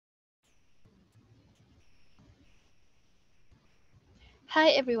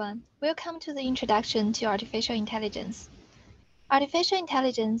Hi everyone, welcome to the introduction to artificial intelligence. Artificial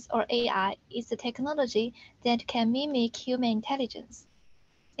intelligence, or AI, is the technology that can mimic human intelligence.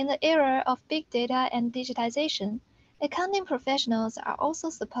 In the era of big data and digitization, accounting professionals are also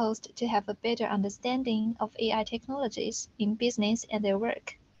supposed to have a better understanding of AI technologies in business and their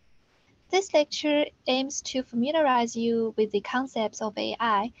work. This lecture aims to familiarize you with the concepts of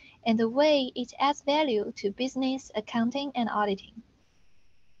AI and the way it adds value to business, accounting, and auditing.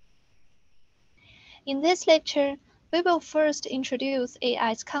 In this lecture, we will first introduce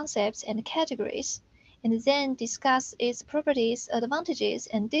AI's concepts and categories, and then discuss its properties, advantages,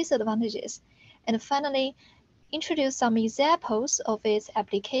 and disadvantages, and finally, introduce some examples of its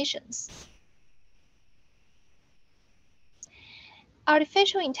applications.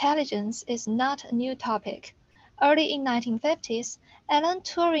 Artificial intelligence is not a new topic. Early in the 1950s, Alan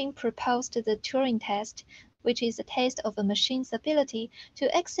Turing proposed the Turing test, which is a test of a machine's ability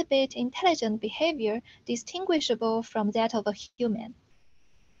to exhibit intelligent behavior distinguishable from that of a human.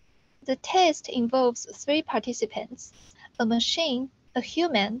 The test involves three participants: a machine, a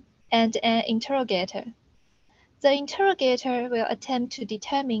human, and an interrogator. The interrogator will attempt to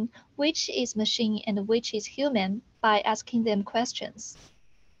determine which is machine and which is human by asking them questions.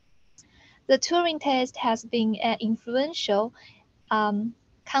 The Turing test has been an influential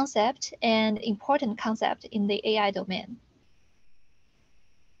concept and important concept in the AI domain.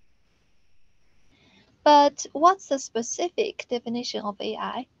 But what's the specific definition of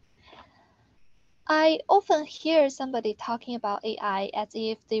AI? I often hear somebody talking about AI as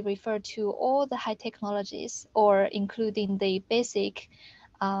if they refer to all the high technologies or including the basic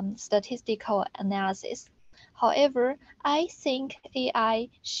statistical analysis. However, I think AI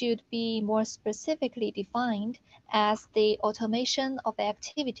should be more specifically defined as the automation of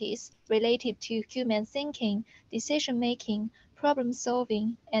activities related to human thinking, decision-making,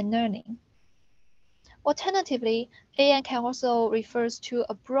 problem-solving, and learning. Alternatively, AI can also refer to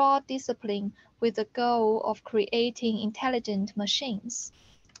a broad discipline with the goal of creating intelligent machines.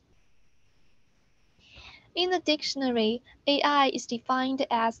 In the dictionary, AI is defined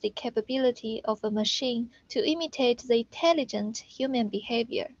as the capability of a machine to imitate the intelligent human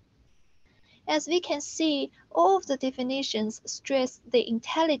behavior. As we can see, all of the definitions stress the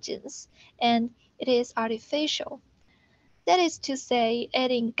intelligence, and it is artificial. That is to say,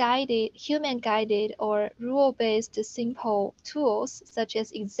 adding human-guided or rule-based simple tools such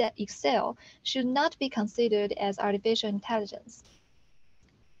as Excel should not be considered as artificial intelligence.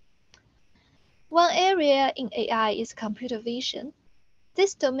 One area in AI is computer vision.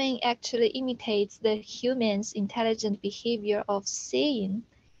 This domain actually imitates the human's intelligent behavior of seeing.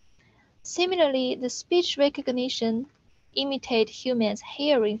 Similarly, the speech recognition imitates humans'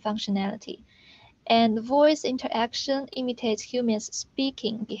 hearing functionality, and voice interaction imitates humans'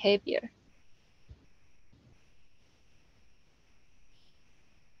 speaking behavior.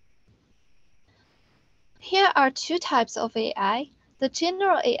 Here are two types of AI. The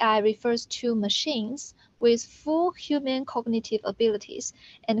general AI refers to machines with full human cognitive abilities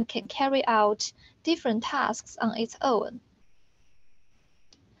and can carry out different tasks on its own.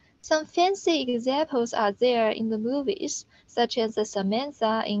 Some fancy examples are there in the movies, such as the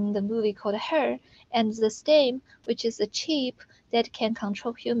Samantha in the movie called Her, and the Stem, which is a chip that can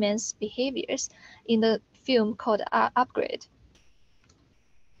control humans' behaviors in the film called Upgrade.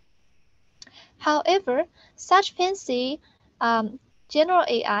 However, such fancy general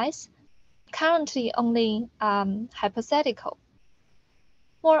AIs currently only hypothetical.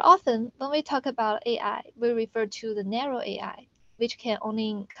 More often, when we talk about AI, we refer to the narrow AI, which can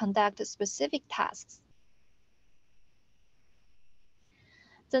only conduct specific tasks.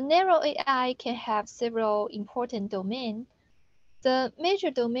 The narrow AI can have several important domains. The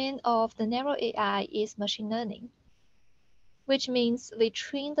major domain of the narrow AI is machine learning, which means we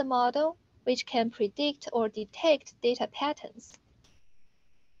train the model which can predict or detect data patterns.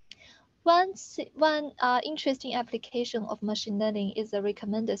 One interesting application of machine learning is the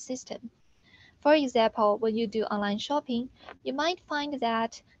recommender system. For example, when you do online shopping, you might find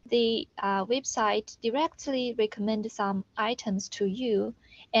that the website directly recommends some items to you,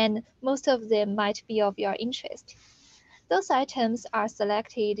 and most of them might be of your interest. Those items are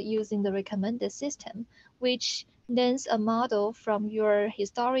selected using the recommender system, which learns a model from your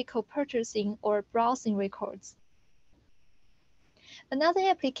historical purchasing or browsing records. Another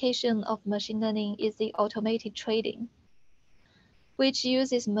application of machine learning is the automated trading, which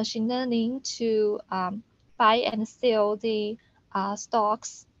uses machine learning to buy and sell the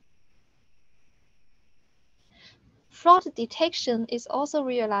stocks. Fraud detection is also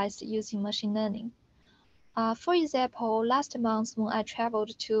realized using machine learning. For example, last month when I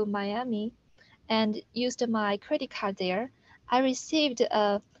traveled to Miami and used my credit card there, I received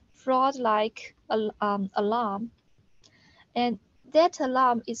a fraud-like alarm, and that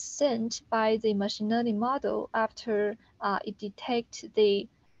alarm is sent by the machine learning model after it detects the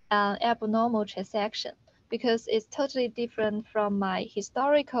abnormal transaction, because it's totally different from my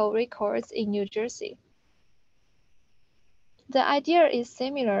historical records in New Jersey. The idea is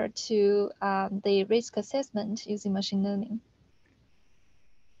similar to the risk assessment using machine learning.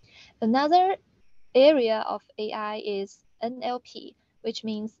 Another area of AI is NLP, which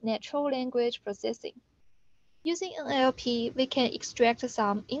means natural language processing. Using NLP, we can extract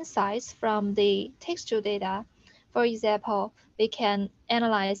some insights from the textual data. For example, we can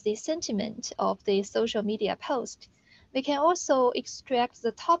analyze the sentiment of the social media post. We can also extract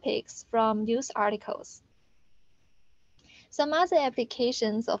the topics from news articles. Some other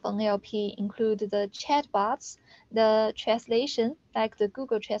applications of NLP include the chatbots, the translation, like the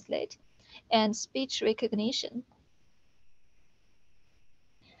Google Translate, and speech recognition.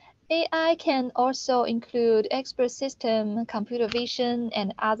 AI can also include expert system, computer vision,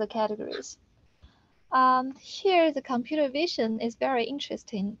 and other categories. Here, the computer vision is very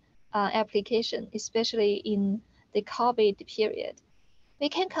interesting application, especially in the COVID period. We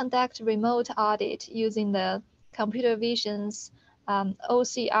can conduct remote audit using the computer vision's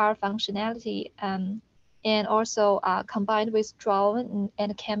OCR functionality, and also combined with drone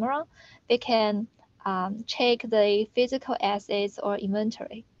and camera, we can check the physical assets or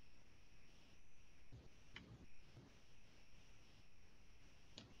inventory.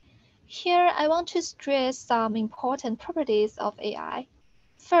 Here, I want to stress some important properties of AI.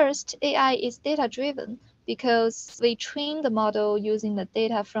 First, AI is data-driven because we train the model using the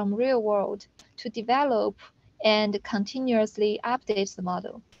data from real world to develop and continuously update the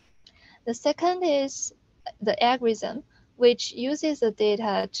model. The second is the algorithm, which uses the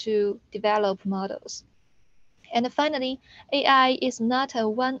data to develop models. And finally, AI is not a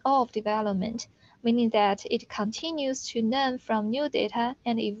one-off development, meaning that it continues to learn from new data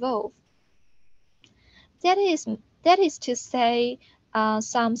and evolve. That is to say,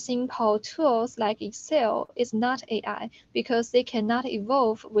 some simple tools like Excel is not AI because they cannot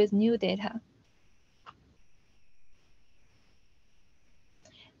evolve with new data.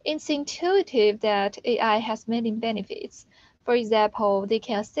 It's intuitive that AI has many benefits. For example, they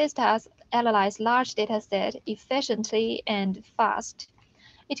can assist us analyze large data sets efficiently and fast.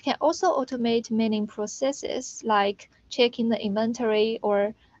 It can also automate many processes like checking the inventory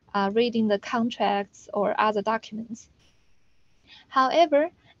or reading the contracts or other documents. However,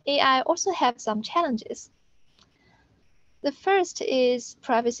 AI also has some challenges. The first is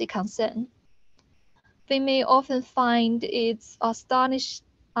privacy concern. We may often find it's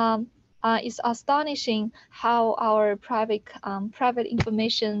astonishing how our private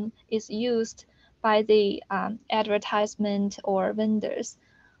information is used by the advertisement or vendors,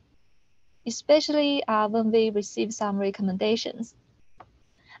 especially when we receive some recommendations.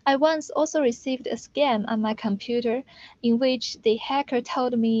 I once also received a scam on my computer in which the hacker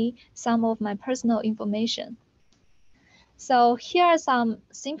told me some of my personal information. So here are some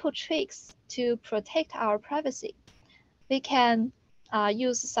simple tricks to protect our privacy. We can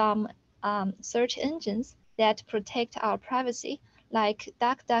use some search engines that protect our privacy, like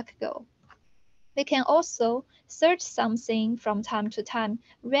DuckDuckGo. We can also search something from time to time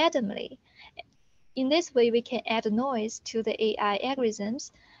randomly. In this way, we can add noise to the AI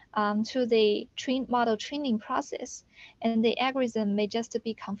algorithms through the model training process, and the algorithm may just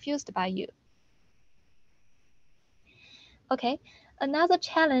be confused by you. Okay, another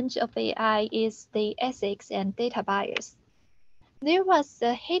challenge of AI is the ethics and data bias. There was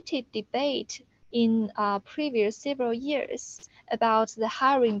a heated debate in previous several years about the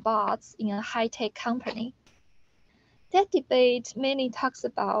hiring bots in a high-tech company. That debate mainly talks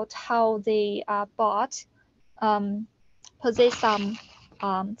about how the bot possess some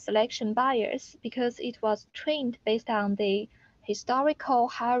selection bias because it was trained based on the historical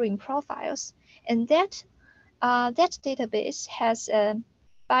hiring profiles, and that database has a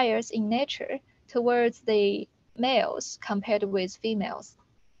bias in nature towards the males compared with females.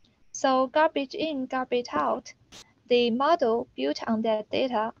 So garbage in, garbage out, the model built on that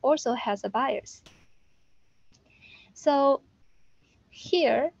data also has a bias. So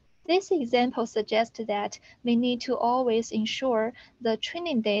here, this example suggests that we need to always ensure the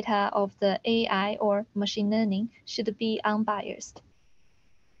training data of the AI or machine learning should be unbiased.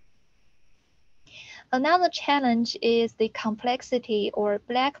 Another challenge is the complexity or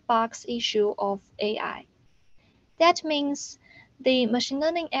black box issue of AI. That means the machine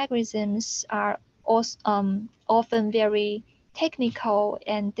learning algorithms are also, often very technical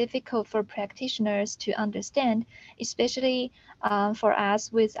and difficult for practitioners to understand, especially for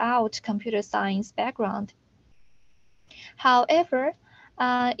us without computer science background. However,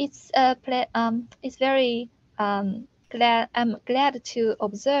 it's very I'm glad to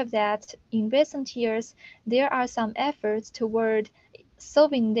observe that in recent years there are some efforts toward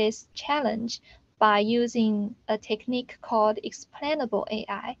solving this challenge by using a technique called explainable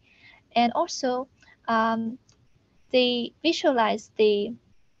AI, and also um, they visualize the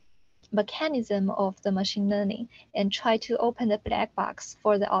mechanism of the machine learning and try to open the black box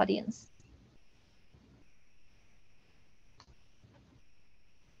for the audience.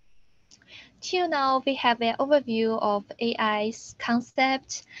 Till now, we have an overview of AI's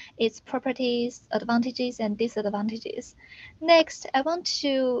concept, its properties, advantages, and disadvantages. Next, I want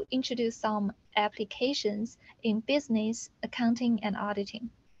to introduce some applications in business, accounting, and auditing.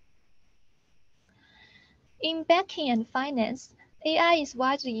 In banking and finance, AI is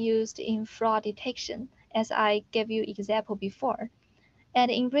widely used in fraud detection, as I gave you example before. And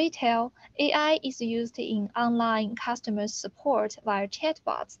in retail, AI is used in online customer support via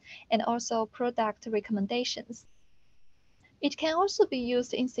chatbots and also product recommendations. It can also be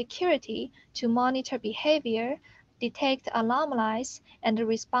used in security to monitor behavior, detect anomalies, and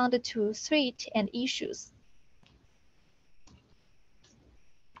respond to threats and issues.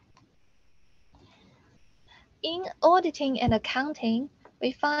 In auditing and accounting,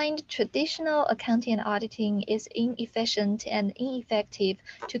 we find traditional accounting and auditing is inefficient and ineffective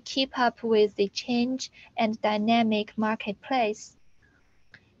to keep up with the change and dynamic marketplace.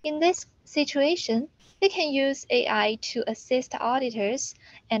 In this situation, we can use AI to assist auditors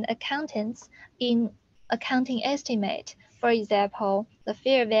and accountants in accounting estimate, for example, the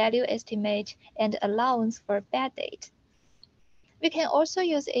fair value estimate and allowance for bad debt. We can also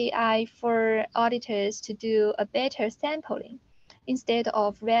use AI for auditors to do a better sampling instead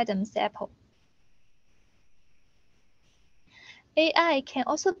of random sample. AI can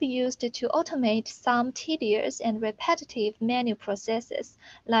also be used to automate some tedious and repetitive manual processes,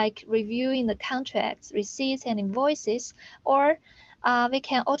 like reviewing the contracts, receipts, and invoices, or we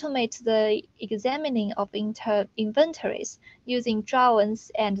can automate the examining of inventories using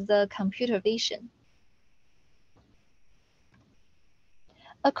drones and the computer vision.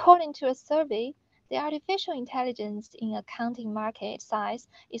 According to a survey, the artificial intelligence in accounting market size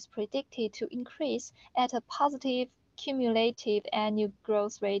is predicted to increase at a positive cumulative annual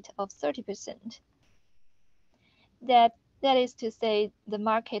growth rate of 30%. That is to say, the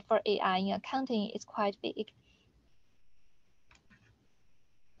market for AI in accounting is quite big.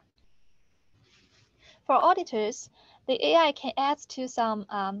 For auditors, the AI can add to some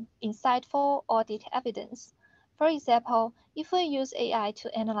insightful audit evidence. For example, if we use AI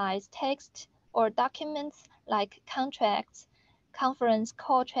to analyze text or documents like contracts, conference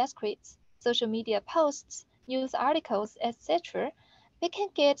call transcripts, social media posts, news articles, etc., we can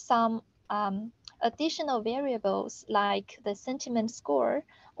get some additional variables like the sentiment score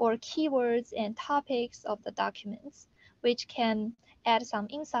or keywords and topics of the documents, which can add some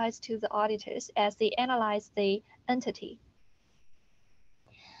insights to the auditors as they analyze the entity.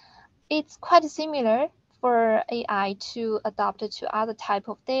 It's quite similar for AI to adopt to other type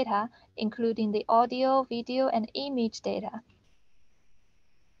of data, including the audio, video, and image data.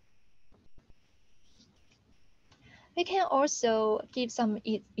 We can also give some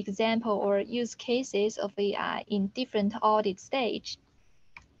example or use cases of AI in different audit stage.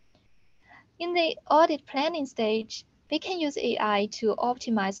 In the audit planning stage, we can use AI to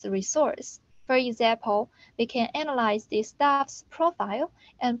optimize the resource. For example, we can analyze the staff's profile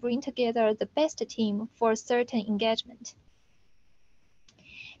and bring together the best team for certain engagement.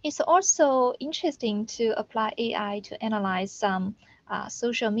 It's also interesting to apply AI to analyze some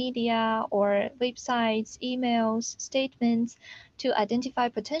social media or websites, emails, statements to identify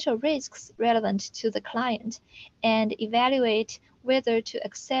potential risks relevant to the client and evaluate whether to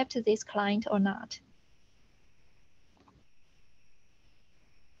accept this client or not.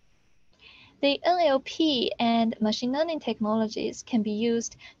 The NLP and machine learning technologies can be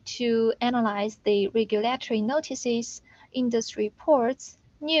used to analyze the regulatory notices, industry reports,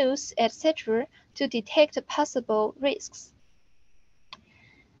 news, etc., to detect possible risks.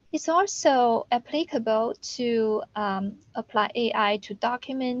 It's also applicable to apply AI to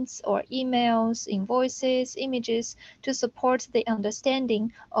documents or emails, invoices, images to support the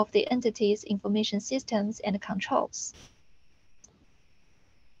understanding of the entity's information systems and controls.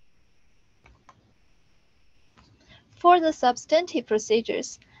 For the substantive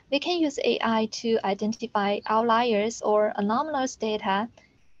procedures, we can use AI to identify outliers or anomalous data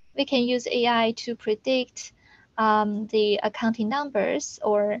We can use AI to predict the accounting numbers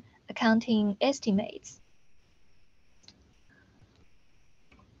or accounting estimates.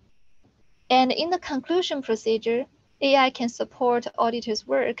 And in the conclusion procedure, AI can support auditors'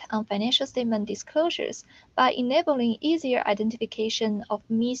 work on financial statement disclosures by enabling easier identification of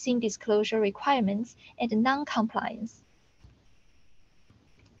missing disclosure requirements and non-compliance.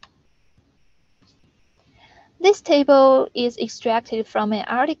 This table is extracted from an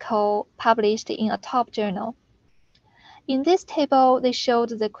article published in a top journal. In this table, they showed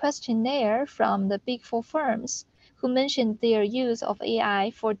the questionnaire from the Big Four firms who mentioned their use of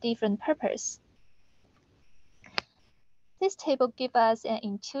AI for different purposes. This table gives us an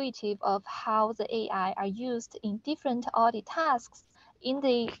intuitive of how the AI are used in different audit tasks in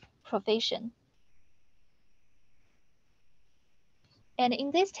the profession. And in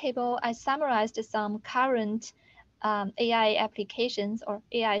this table, I summarized some current AI applications or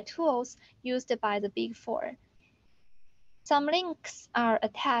AI tools used by the Big Four. Some links are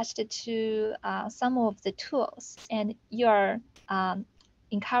attached to some of the tools, and you are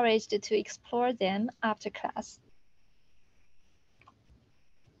encouraged to explore them after class.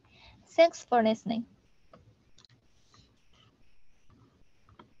 Thanks for listening.